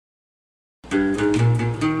If I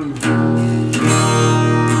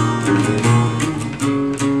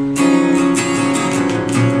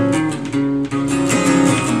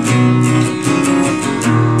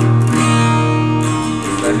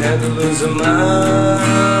had to lose a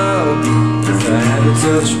mile, if I had to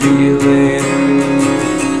touch feeling,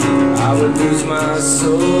 I would lose my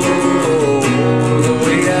soul the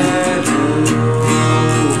way I do.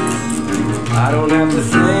 I don't have to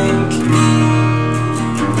think,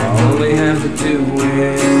 I only have to do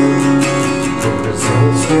it. The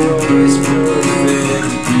results are always perfect,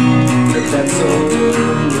 but that's old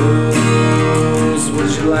news.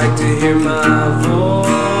 Would you like to hear my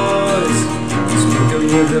voice speaking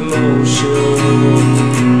with emotion?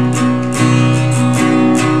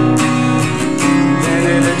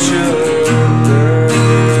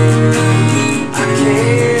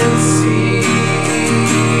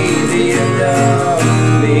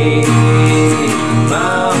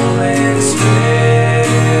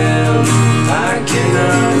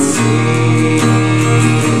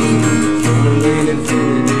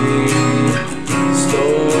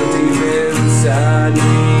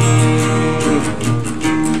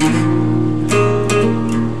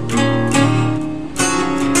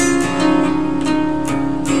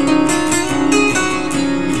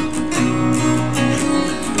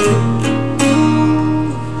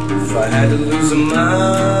 If I had to lose a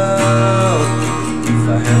mile, if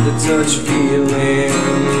I had to touch feeling,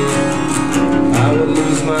 I would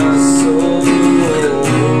lose my soul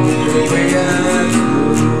the way I do.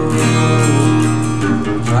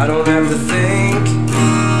 I don't have to think,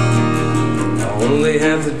 I only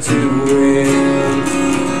have to do it.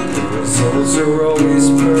 The results are always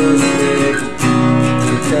perfect,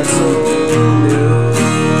 but that's old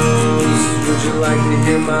news. Would you like to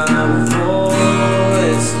hear my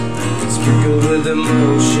voice? Sprinkled with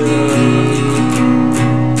emotion.